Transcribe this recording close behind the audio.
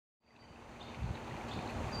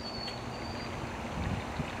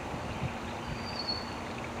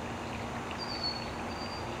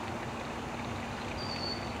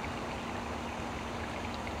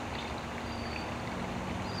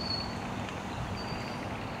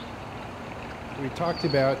We talked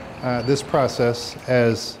about this process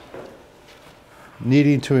as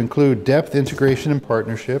needing to include depth, integration, and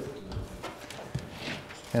partnership.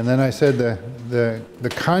 And then I said the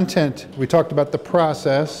content, we talked about the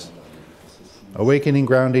process, awakening,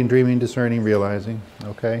 grounding, dreaming, discerning, realizing,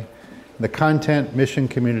 okay? The content, mission,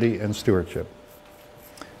 community, and stewardship.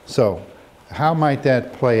 So, how might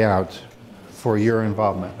that play out for your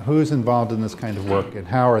involvement? Who's involved in this kind of work, and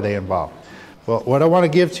how are they involved? Well, what I want to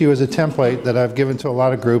give to you is a template that I've given to a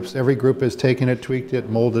lot of groups. Every group has taken it, tweaked it,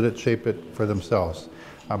 molded it, shaped it for themselves.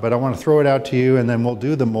 But I want to throw it out to you, and then we'll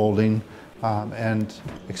do the molding and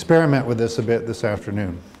experiment with this a bit this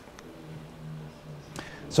afternoon.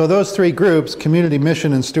 So those three groups, community,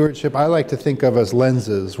 mission, and stewardship, I like to think of as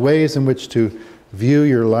lenses, ways in which to view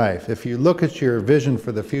your life. If you look at your vision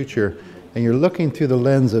for the future and you're looking through the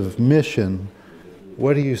lens of mission,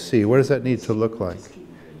 what do you see? What does that need to look like?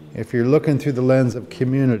 If you're looking through the lens of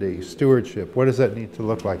community, stewardship, what does that need to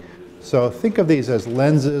look like? So think of these as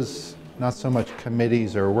lenses, not so much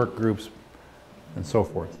committees or work groups and so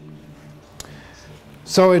forth.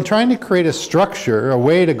 So in trying to create a structure, a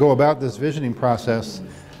way to go about this visioning process,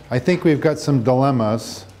 I think we've got some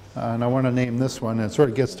dilemmas, and I want to name this one, and it sort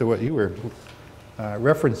of gets to what you were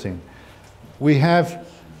referencing. We have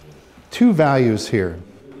two values here,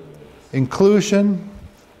 inclusion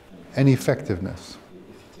and effectiveness.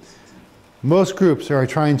 Most groups are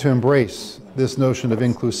trying to embrace this notion of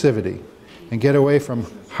inclusivity and get away from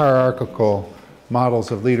hierarchical models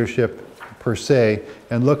of leadership per se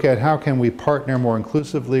and look at how can we partner more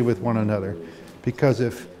inclusively with one another. Because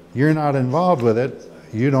if you're not involved with it,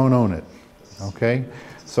 you don't own it, okay?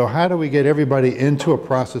 So how do we get everybody into a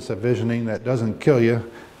process of visioning that doesn't kill you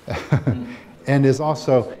and is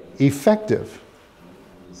also effective?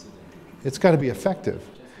 It's got to be effective.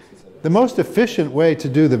 The most efficient way to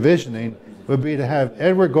do the visioning would be to have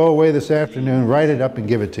Edward go away this afternoon, write it up and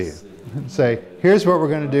give it to you. And say, here's what we're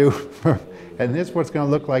going to do, and this is what it's going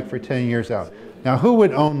to look like for 10 years out. Now, who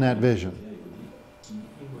would own that vision?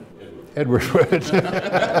 Edward would.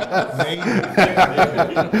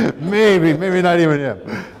 maybe not even him.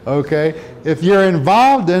 Okay? If you're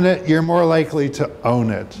involved in it, you're more likely to own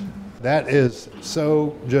it. That is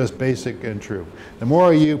so just basic and true. The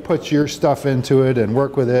more you put your stuff into it and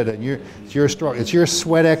work with it, and it's your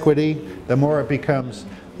sweat equity, the more it becomes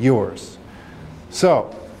yours.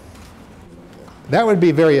 So, that would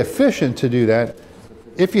be very efficient to do that.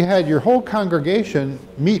 If you had your whole congregation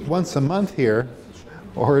meet once a month here,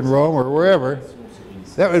 or in Rome, or wherever,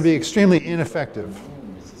 that would be extremely ineffective,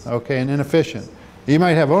 okay, and inefficient. You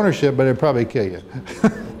might have ownership, but it'd probably kill you.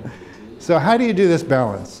 So how do you do this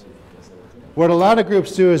balance? What a lot of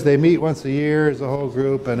groups do is they meet once a year as a whole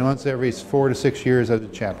group, and once every 4 to 6 years as a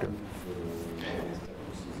chapter.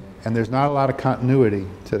 And there's not a lot of continuity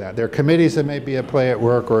to that. There are committees that may be at play at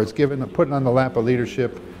work, or it's put on the lap of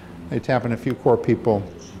leadership. They tap in a few core people.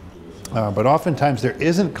 But oftentimes there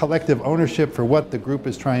isn't collective ownership for what the group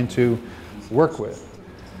is trying to work with.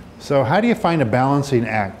 So how do you find a balancing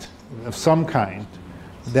act of some kind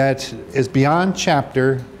that is beyond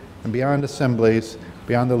chapter and beyond assemblies,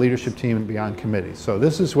 beyond the leadership team and beyond committees? So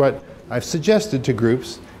this is what I've suggested to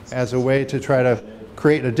groups as a way to try to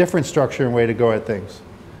create a different structure and way to go at things.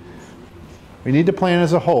 We need to plan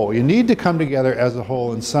as a whole. You need to come together as a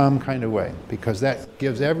whole in some kind of way, because that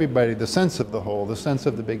gives everybody the sense of the whole, the sense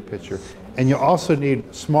of the big picture. And you also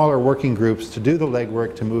need smaller working groups to do the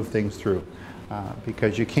legwork to move things through,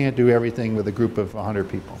 because you can't do everything with a group of 100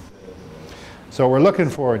 people. So we're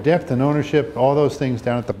looking for depth and ownership, all those things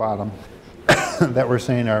down at the bottom that we're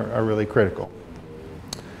saying are really critical.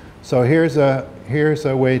 So here's a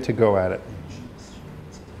way to go at it.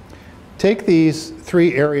 Take these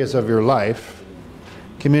three areas of your life,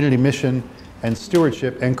 community, mission, and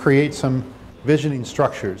stewardship, and create some visioning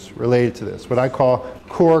structures related to this, what I call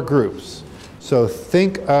core groups. So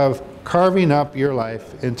think of carving up your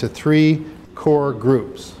life into 3 core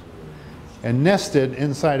groups. And nested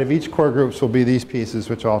inside of each core groups will be these pieces,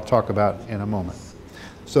 which I'll talk about in a moment.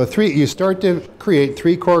 So you start to create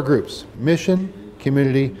 3 core groups: mission,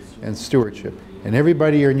 community, and stewardship. And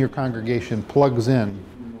everybody in your congregation plugs in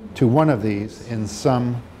to one of these in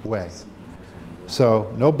some way.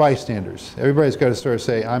 So no bystanders. Everybody's got to sort of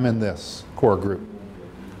say, I'm in this core group,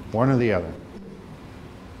 one or the other.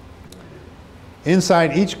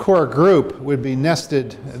 Inside each core group would be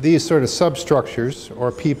nested these sort of substructures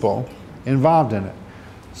or people involved in it.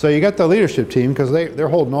 So you got the leadership team, because they're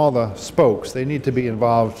holding all the spokes. They need to be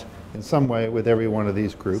involved in some way with every one of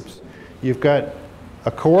these groups. You've got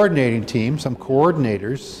a coordinating team, some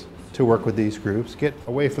coordinators to work with these groups. Get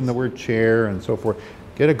away from the word chair and so forth.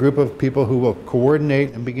 Get a group of people who will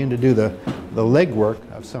coordinate and begin to do the the legwork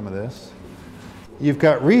of some of this. You've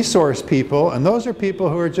got resource people, and those are people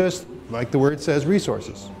who are just, like the word says,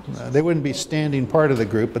 resources. They wouldn't be standing part of the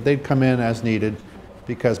group, but they'd come in as needed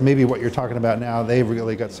because maybe what you're talking about now, they've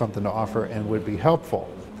really got something to offer and would be helpful.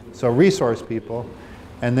 So resource people.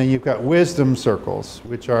 And then you've got wisdom circles,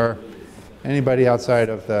 which are anybody outside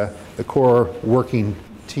of the core working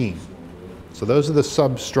team. So those are the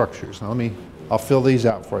substructures. Now I'll fill these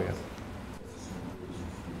out for you.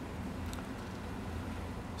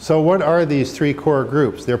 So what are these three core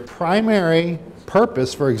groups? Their primary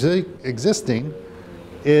purpose for existing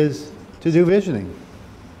is to do visioning.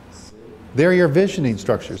 They're your visioning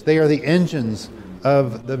structures. They are the engines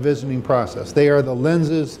of the visioning process. They are the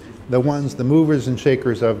lenses, the movers and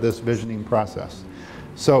shakers of this visioning process.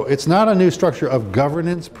 So it's not a new structure of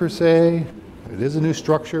governance per se. It is a new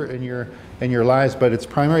structure in your lives, but its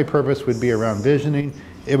primary purpose would be around visioning.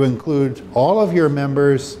 It would include all of your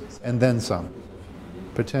members and then some.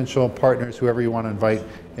 Potential partners, whoever you want to invite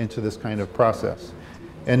into this kind of process.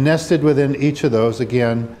 And nested within each of those,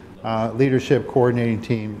 again, leadership, coordinating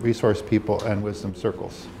team, resource people, and wisdom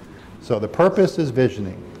circles. So the purpose is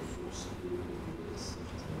visioning.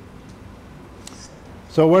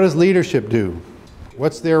 So what does leadership do?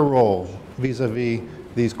 What's their role vis-a-vis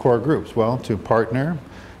these core groups? Well, to partner,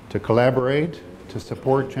 to collaborate, to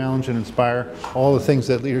support, challenge, and inspire, all the things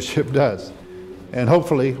that leadership does. And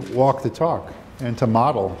hopefully walk the talk and to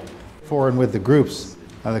model for and with the groups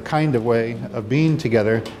the kind of way of being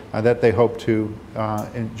together that they hope to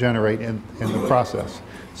generate in the process.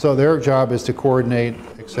 So their job is to coordinate,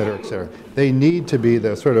 et cetera, et cetera. They need to be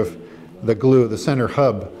the sort of the glue, the center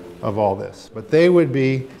hub of all this. But they would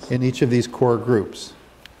be in each of these core groups.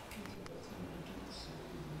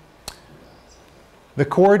 The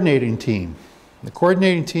coordinating team. The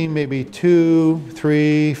coordinating team may be 2,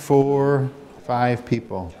 3, 4, 5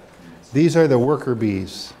 people. These are the worker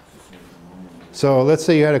bees. So let's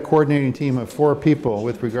say you had a coordinating team of 4 people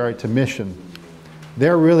with regard to mission.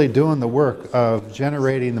 They're really doing the work of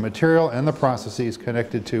generating the material and the processes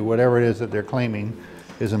connected to whatever it is that they're claiming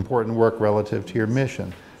is important work relative to your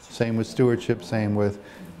mission. Same with stewardship, same with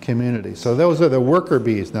community. So those are the worker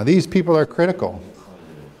bees. Now these people are critical.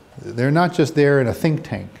 They're not just there in a think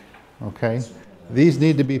tank, okay? These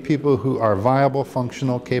need to be people who are viable,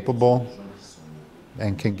 functional, capable,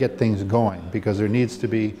 and can get things going, because there needs to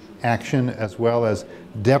be action as well as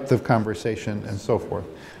depth of conversation and so forth.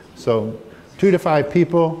 So 2 to 5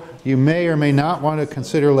 people. You may or may not want to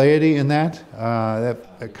consider laity in that.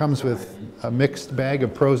 That comes with a mixed bag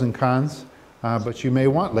of pros and cons, but you may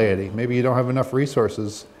want laity. Maybe you don't have enough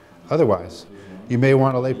resources otherwise. You may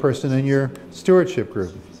want a lay person in your stewardship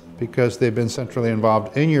group because they've been centrally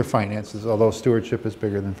involved in your finances, although stewardship is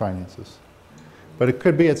bigger than finances. But it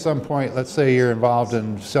could be at some point, let's say you're involved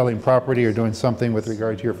in selling property or doing something with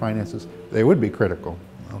regard to your finances, they would be critical,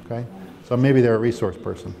 okay? So maybe they're a resource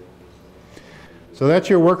person. So that's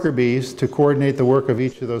your worker bees to coordinate the work of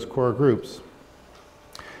each of those core groups.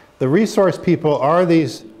 The resource people are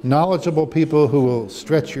these knowledgeable people who will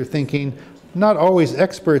stretch your thinking, not always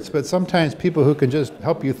experts, but sometimes people who can just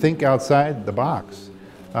help you think outside the box.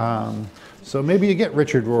 So maybe you get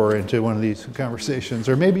Richard Rohr into one of these conversations,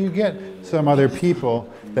 or maybe you get some other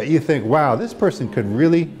people that you think, wow, this person could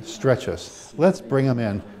really stretch us. Let's bring them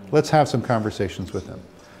in. Let's have some conversations with them.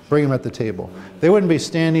 Bring them at the table. They wouldn't be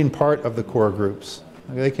standing part of the core groups.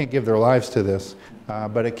 They can't give their lives to this.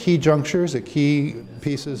 But at key junctures, at key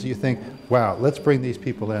pieces, you think, wow, let's bring these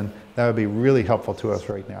people in. That would be really helpful to us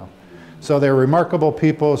right now. So they're remarkable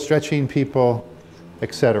people, stretching people,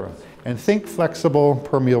 etc. And think flexible,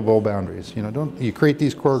 permeable boundaries. You know, don't you create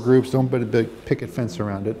these core groups, don't put a big picket fence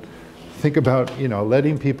around it. Think about, you know,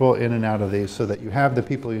 letting people in and out of these so that you have the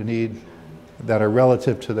people you need that are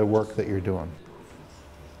relative to the work that you're doing.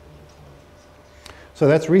 So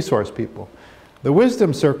that's resource people. The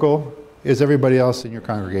wisdom circle is everybody else in your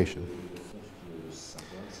congregation.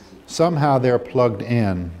 Somehow they're plugged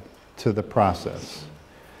in to the process.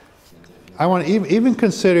 I want to even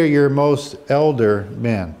consider your most elder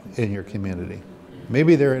men in your community.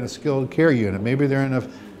 Maybe they're in a skilled care unit. Maybe they're in a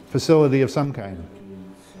facility of some kind.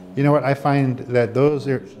 You know what? I find that those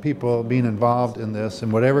are people being involved in this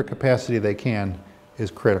in whatever capacity they can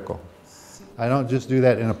is critical. I don't just do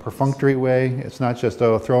that in a perfunctory way. It's not just,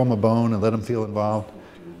 oh, throw them a bone and let them feel involved.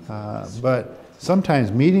 But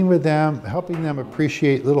sometimes meeting with them, helping them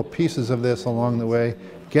appreciate little pieces of this along the way,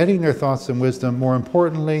 getting their thoughts and wisdom, more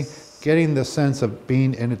importantly, getting the sense of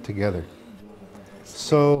being in it together.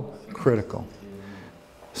 So critical.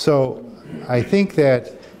 So I think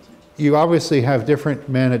that you obviously have different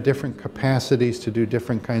men at different capacities to do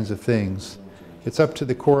different kinds of things. It's up to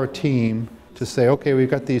the core team to say, okay, we've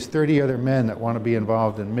got these 30 other men that want to be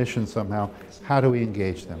involved in mission somehow. How do we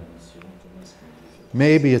engage them?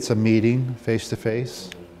 Maybe it's a meeting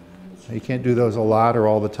face-to-face. You can't do those a lot or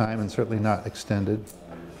all the time, and certainly not extended.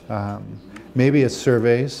 Maybe it's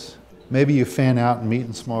surveys. Maybe you fan out and meet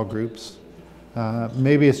in small groups.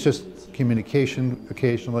 Maybe it's just communication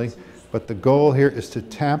occasionally. But the goal here is to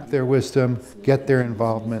tap their wisdom, get their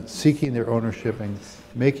involvement, seeking their ownership, and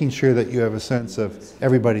making sure that you have a sense of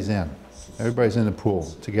everybody's in. Everybody's in the pool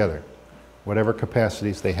together, whatever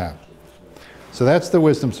capacities they have. So that's the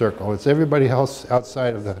wisdom circle. It's everybody else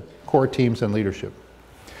outside of the core teams and leadership.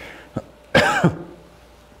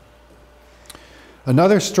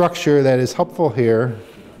 Another structure that is helpful here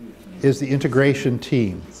is the integration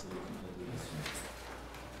team.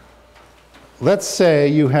 Let's say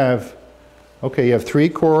you have, you have 3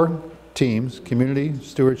 core teams, community,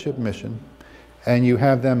 stewardship, mission, and you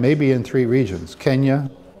have them maybe in 3 regions,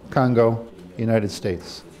 Kenya, Congo, United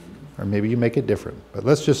States. Or maybe you make it different. But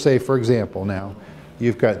let's just say, for example, now,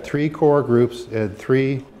 you've got 3 core groups in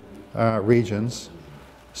 3 regions.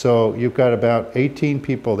 So you've got about 18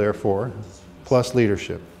 people, therefore, plus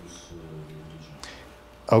leadership.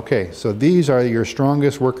 Okay, so these are your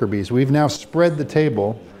strongest worker bees. We've now spread the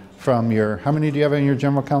table from your, how many do you have in your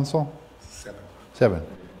general council? 7.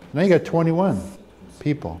 Now you got 21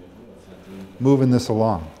 people moving this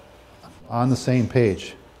along on the same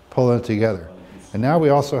page, pulling it together. And now we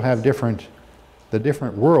also have the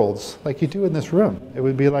different worlds like you do in this room. It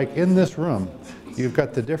would be like in this room, you've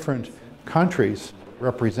got the different countries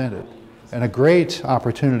represented, and a great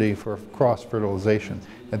opportunity for cross-fertilization.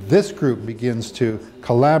 And this group begins to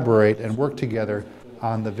collaborate and work together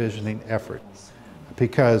on the visioning effort.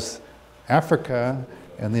 Because Africa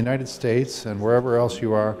and the United States and wherever else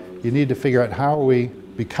you are, you need to figure out how are we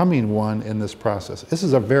becoming one in this process. This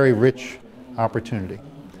is a very rich opportunity.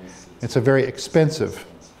 It's a very expensive,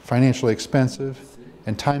 financially expensive,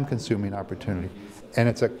 and time-consuming opportunity. And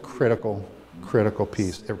it's a critical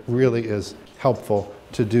piece. It really is helpful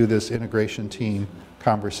to do this integration team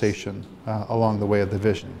conversation along the way of the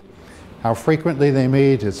vision. How frequently they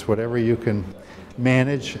meet, it's whatever you can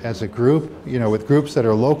manage as a group, with groups that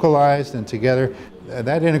are localized and together.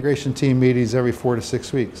 That integration team meetings every 4 to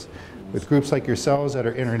 6 weeks. With groups like yourselves that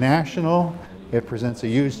are international, it presents a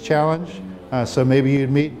huge challenge. So maybe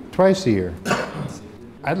you'd meet twice a year.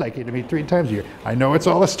 I'd like you to meet 3 times a year. I know it's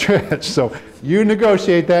all a stretch, so you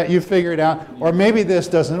negotiate that, you figure it out, or maybe this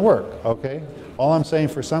doesn't work, okay? All I'm saying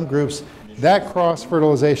for some groups, that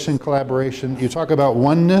cross-fertilization collaboration, you talk about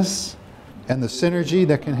oneness and the synergy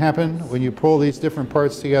that can happen when you pull these different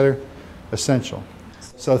parts together, essential.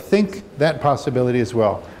 So think that possibility as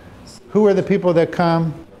well. Who are the people that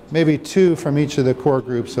come? Maybe 2 from each of the core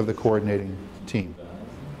groups of the coordinating team.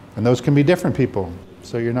 And those can be different people,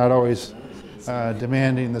 so you're not always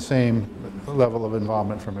demanding the same level of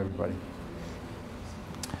involvement from everybody.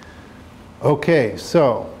 Okay,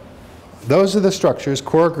 so those are the structures,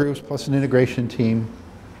 core groups plus an integration team.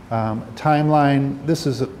 Timeline, this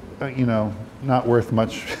is, not worth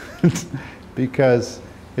much because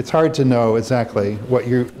it's hard to know exactly what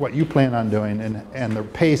you plan on doing and the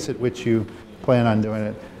pace at which you plan on doing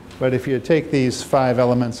it. But if you take these 5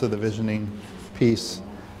 elements of the visioning piece,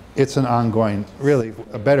 it's an ongoing, really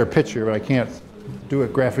a better picture, but I can't do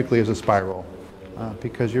it graphically as a spiral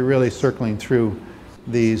because you're really circling through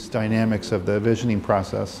these dynamics of the visioning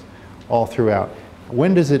process all throughout.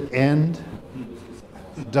 When does it end?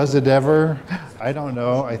 Does it ever? I don't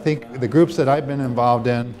know. I think the groups that I've been involved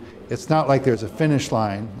in, it's not like there's a finish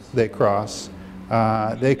line they cross.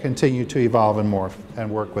 They continue to evolve and morph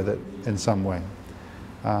and work with it in some way.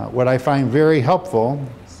 What I find very helpful,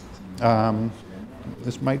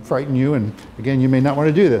 this might frighten you, and again, you may not want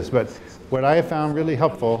to do this, but what I have found really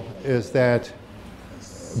helpful is that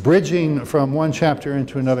bridging from one chapter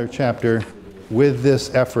into another chapter with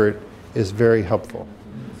this effort is very helpful.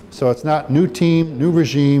 So it's not new team, new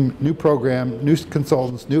regime, new program, new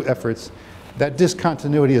consultants, new efforts. That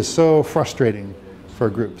discontinuity is so frustrating for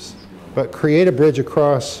groups. But create a bridge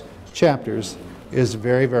across chapters is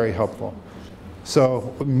very, very helpful.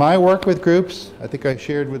 So my work with groups, I think I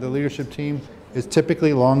shared with the leadership team, is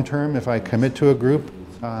typically long-term if I commit to a group.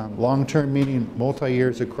 Long-term meaning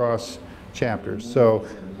multi-years across chapters. So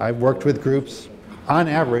I've worked with groups on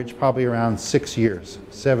average probably around 6 years,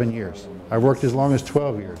 7 years. I've worked as long as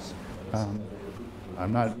 12 years.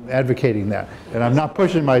 I'm not advocating that, and I'm not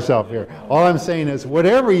pushing myself here. All I'm saying is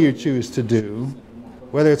whatever you choose to do,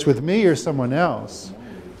 whether it's with me or someone else,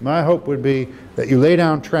 my hope would be that you lay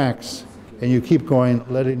down tracks and you keep going,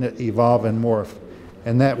 letting it evolve and morph.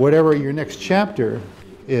 And that whatever your next chapter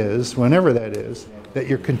is, whenever that is, that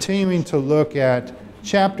you're continuing to look at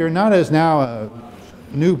chapter not as now a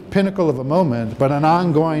new pinnacle of a moment, but an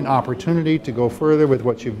ongoing opportunity to go further with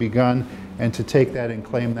what you've begun and to take that and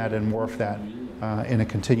claim that and morph that in a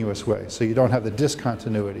continuous way. So you don't have the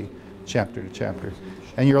discontinuity chapter to chapter.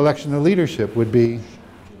 And your election of leadership would be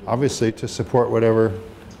obviously to support whatever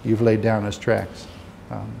you've laid down as tracks.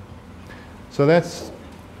 So that's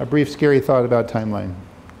a brief, scary thought about timeline.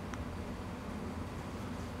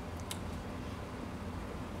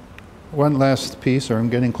 One last piece, or I'm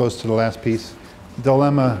getting close to the last piece,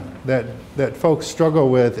 dilemma that folks struggle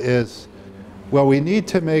with is, well, we need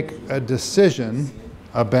to make a decision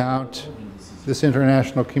about this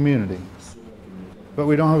international community, but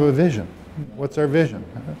we don't have a vision. What's our vision?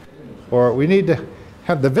 Or we need to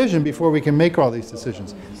have the vision before we can make all these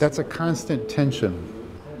decisions. That's a constant tension.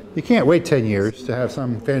 You can't wait 10 years to have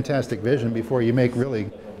some fantastic vision before you make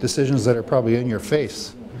really decisions that are probably in your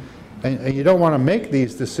face. And you don't want to make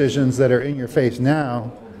these decisions that are in your face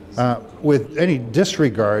now with any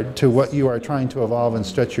disregard to what you are trying to evolve and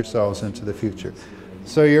stretch yourselves into the future.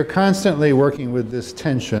 So you're constantly working with this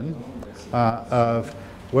tension of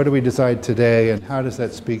what do we decide today and how does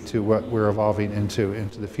that speak to what we're evolving into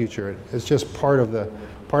the future. It's just part of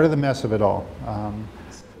the mess of it all.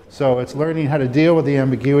 So it's learning how to deal with the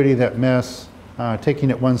ambiguity, that mess, taking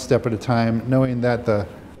it one step at a time, knowing that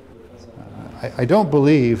I don't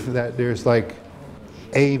believe that there's like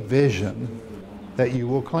a vision that you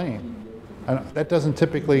will claim. That doesn't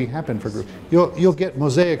typically happen for groups. You'll get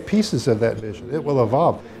mosaic pieces of that vision. It will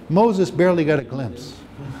evolve. Moses barely got a glimpse,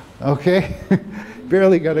 okay?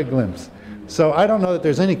 Barely got a glimpse. So I don't know that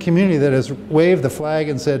there's any community that has waved the flag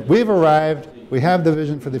and said, we've arrived, we have the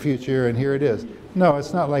vision for the future, and here it is. No,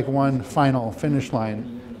 it's not like one final finish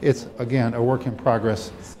line. It's, again, a work in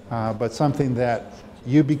progress, but something that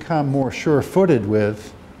you become more sure-footed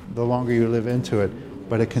with the longer you live into it,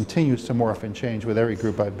 but it continues to morph and change with every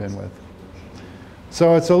group I've been with.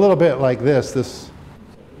 So it's a little bit like this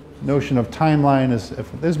notion of timeline is, this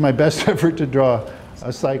is my best effort to draw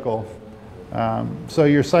a cycle. So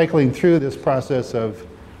you're cycling through this process of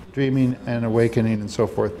dreaming and awakening and so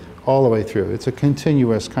forth, all the way through. It's a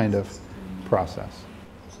continuous kind of process.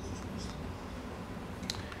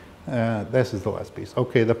 This is the last piece.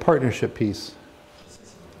 Okay, the partnership piece.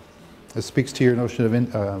 It speaks to your notion of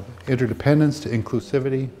interdependence, to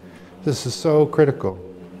inclusivity. This is so critical.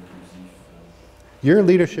 Your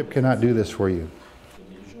leadership cannot do this for you.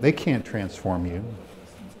 They can't transform you.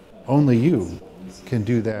 Only you can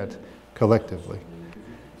do that collectively.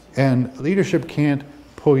 And leadership can't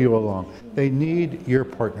pull you along. They need your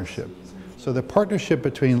partnership. So the partnership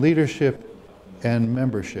between leadership and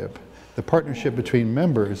membership, the partnership between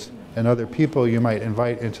members and other people you might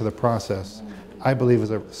invite into the process, I believe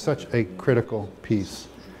is such a critical piece.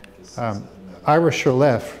 Ira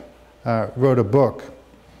Shirleff wrote a book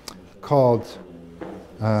called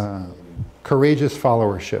Courageous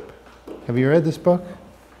Followership. Have you read this book?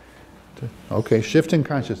 Okay, Shifting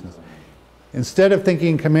Consciousness. Instead of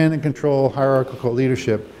thinking command and control, hierarchical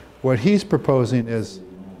leadership, what he's proposing is,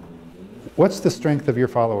 what's the strength of your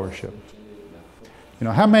followership? You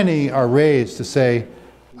know, how many are raised to say,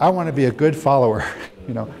 I want to be a good follower?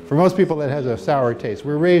 You know, for most people that has a sour taste.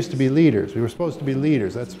 We're raised to be leaders. We were supposed to be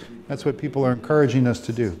leaders. That's what people are encouraging us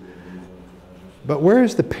to do. But where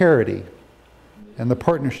is the parity and the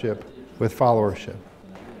partnership with followership?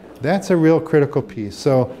 That's a real critical piece.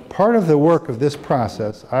 So part of the work of this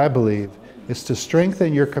process, I believe, is to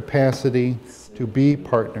strengthen your capacity to be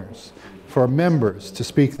partners, for members to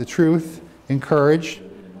speak the truth, encourage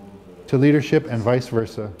to leadership, and vice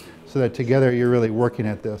versa, so that together you're really working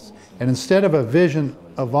at this. And instead of a vision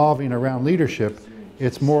evolving around leadership,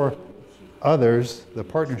 it's more others, the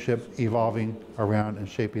partnership, evolving around and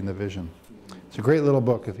shaping the vision. It's a great little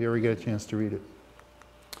book if you ever get a chance to read it.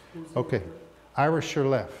 Okay, Ira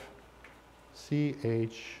Shirleff,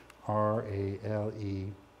 C-H-R-A-L-E-F-F,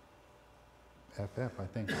 I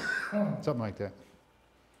think, something like that.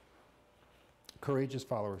 Courageous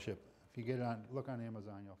Followership. If you get it on, look on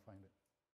Amazon, you'll find it.